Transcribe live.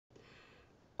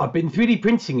I've been 3D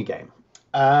printing again,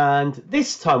 and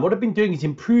this time what I've been doing is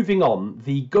improving on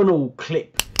the Gunnel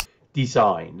clip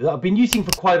design that I've been using for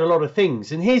quite a lot of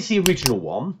things. And here's the original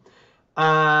one,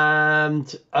 and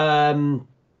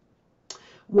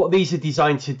what these are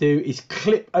designed to do is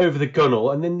clip over the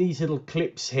Gunnel, and then these little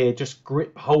clips here just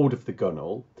grip hold of the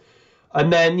Gunnel.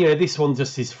 And then, you know, this one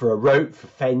just is for a rope for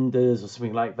fenders or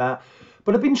something like that.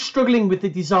 But I've been struggling with the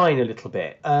design a little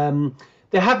bit.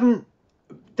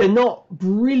 They're not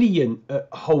brilliant at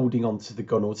holding onto the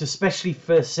gunnels, especially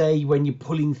for, say, when you're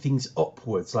pulling things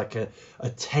upwards, like a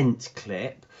tent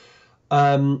clip.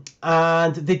 And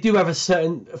they do have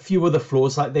a few other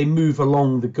flaws, like they move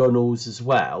along the gunnels as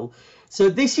well. So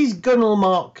this is Gunnel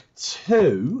Mark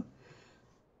II,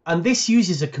 and this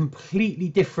uses a completely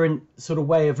different sort of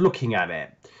way of looking at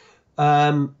it.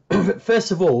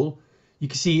 First of all, you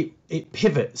can see it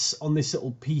pivots on this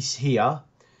little piece here.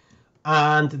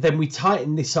 And then we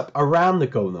tighten this up around the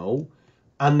gunnel,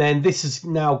 and then this has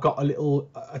now got a little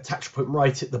attach point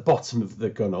right at the bottom of the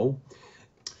gunnel.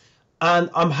 And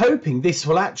I'm hoping this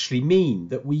will actually mean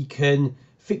that we can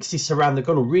fix this around the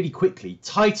gunnel really quickly,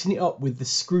 tighten it up with the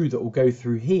screw that will go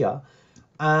through here,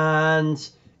 and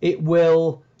it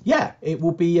will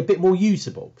be a bit more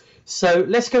usable. So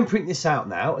let's go and print this out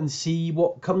now and see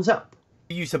what comes up.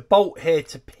 Use a bolt here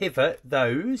to pivot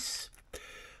those.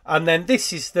 And then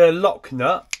this is the lock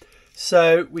nut,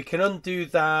 so we can undo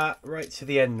that right to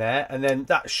the end there, and then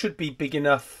that should be big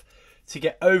enough to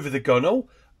get over the gunnel,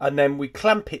 and then we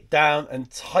clamp it down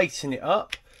and tighten it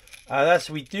up. And as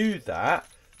we do that,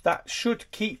 that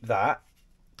should keep that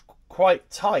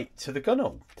quite tight to the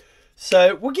gunnel.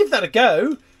 So we'll give that a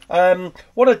go.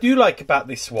 What I do like about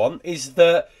this one is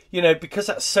that, you know, because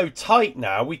that's so tight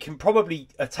now, we can probably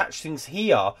attach things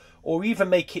here or even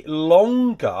make it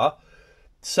longer.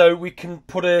 So we can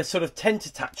put a sort of tent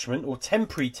attachment or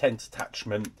temporary tent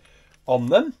attachment on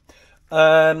them.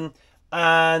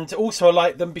 And also I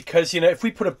like them because, you know, if we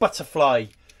put a butterfly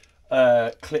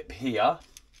clip here,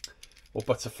 or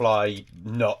butterfly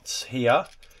knots here,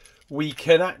 we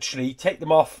can actually take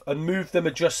them off and move them,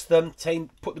 adjust them,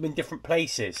 put them in different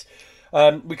places.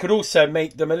 We could also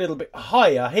make them a little bit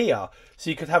higher here.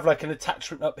 So you could have like an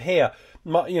attachment up here,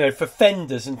 you know, for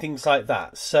fenders and things like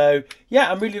that. So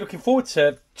yeah, I'm really looking forward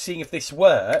to seeing if this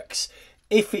works.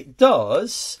 If it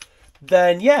does,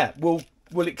 then yeah, we'll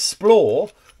explore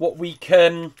what we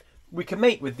can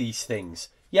make with these things.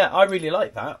 Yeah, I really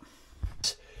like that.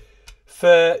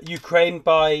 For Ukraine,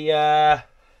 by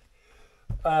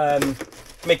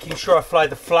making sure I fly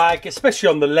the flag, especially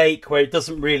on the lake where it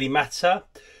doesn't really matter.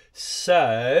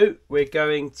 So we're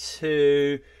going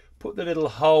to put the little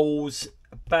holes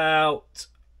about,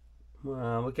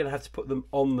 well, we're going to have to put them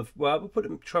on the, well,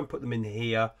 we'll try and put them in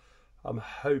here. I'm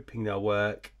hoping they'll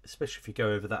work, especially if you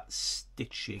go over that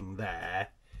stitching there.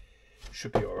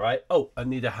 Should be all right. Oh, I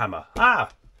need a hammer.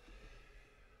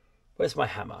 Where's my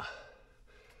hammer?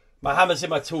 My hammer's in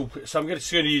my tool, so I'm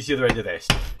just going to use the other end of this.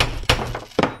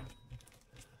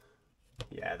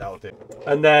 Yeah, that'll do.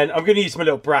 And then I'm going to use my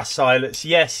little brass eyelets.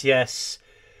 Yes,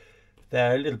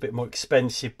 they're a little bit more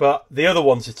expensive, but the other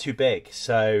ones are too big.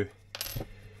 So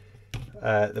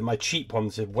my cheap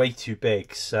ones are way too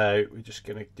big. So we're just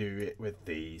going to do it with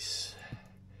these.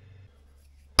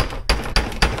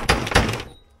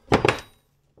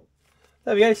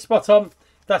 There we go, spot on.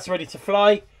 That's ready to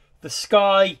fly. The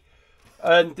sky,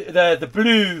 and the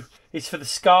blue is for the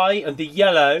sky, and the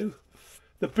yellow.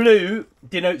 The blue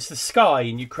denotes the sky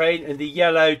in Ukraine, and the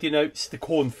yellow denotes the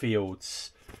cornfields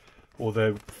or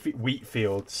the wheat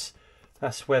fields.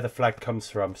 That's where the flag comes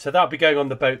from. So that'll be going on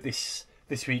the boat this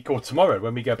week or tomorrow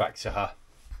when we go back to her.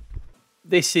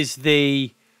 This is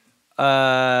the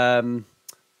gimbal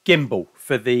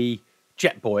for the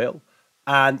Jetboil,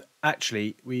 and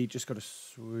actually we just got to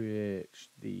switch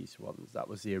these ones. That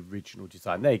was the original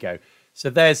design. There you go. So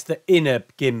there's the inner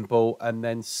gimbal, and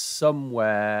then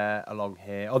somewhere along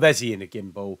here, oh, there's the inner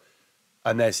gimbal,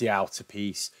 and there's the outer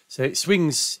piece. So it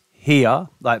swings here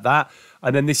like that,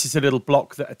 and then this is a little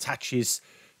block that attaches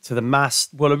to the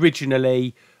mast. Well,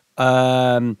 originally,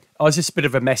 I was just a bit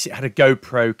of a mess. It had a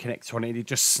GoPro connector on it, and it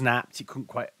just snapped. It couldn't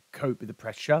quite cope with the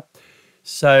pressure.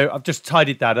 So I've just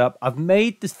tidied that up. I've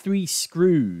made the 3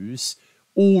 screws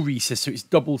all recessed, so it's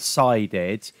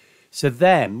double-sided. So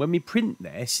then when we print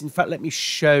this, in fact, let me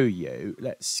show you.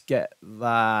 Let's get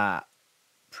that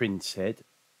printed.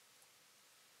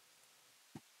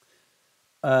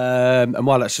 And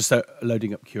while that's just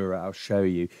loading up Cura, I'll show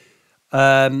you.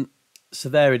 So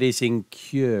there it is in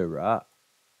Cura.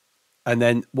 And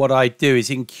then what I do is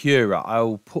in Cura,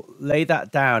 I'll lay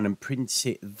that down and print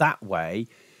it that way.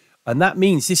 And that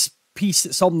means this piece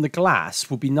that's on the glass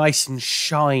will be nice and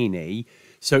shiny,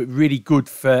 so really good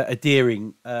for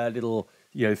adhering little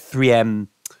 3M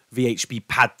VHB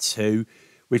pad 2,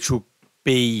 which will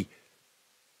be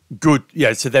good.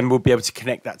 So then we'll be able to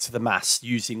connect that to the mast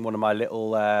using one of my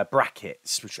little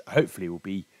brackets, which hopefully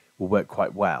will work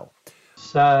quite well.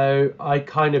 So I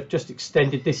kind of just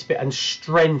extended this bit and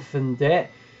strengthened it.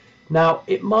 Now,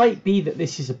 it might be that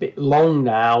this is a bit long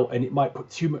now and it might put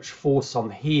too much force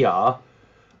on here,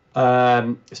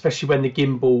 especially when the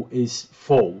gimbal is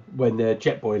full, when the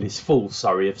Jetboil is full,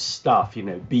 of stuff,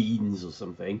 beans or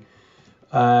something.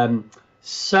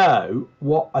 So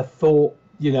what I thought,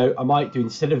 I might do,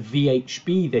 instead of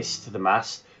VHB this to the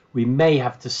mast, we may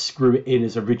have to screw it in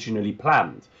as originally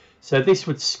planned. So this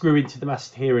would screw into the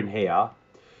mast here and here.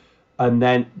 And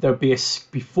then there'll be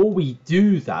before we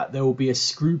do that, there will be a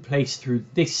screw placed through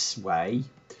this way.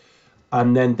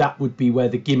 And then that would be where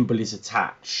the gimbal is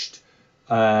attached.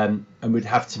 And we'd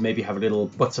have to maybe have a little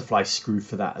butterfly screw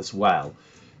for that as well.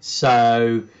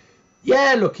 So,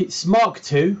 yeah, look, it's Mark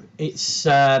II. It's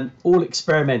all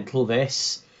experimental,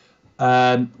 this.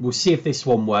 We'll see if this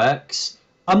one works.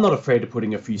 I'm not afraid of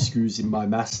putting a few screws in my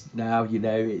mast now.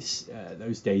 It's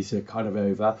those days are kind of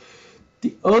over.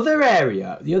 The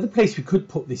other place we could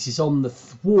put this is on the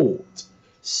thwart.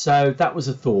 So that was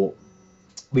a thought.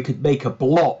 We could make a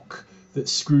block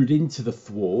that's screwed into the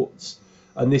thwart,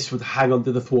 and this would hang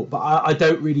under the thwart. But I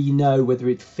don't really know whether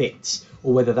it fits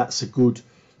or whether that's a good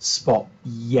spot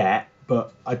yet.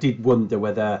 But I did wonder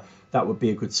whether that would be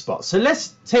a good spot. So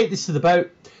let's take this to the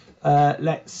boat.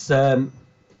 Let's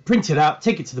print it out,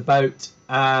 take it to the boat,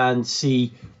 and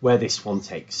see where this one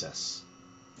takes us.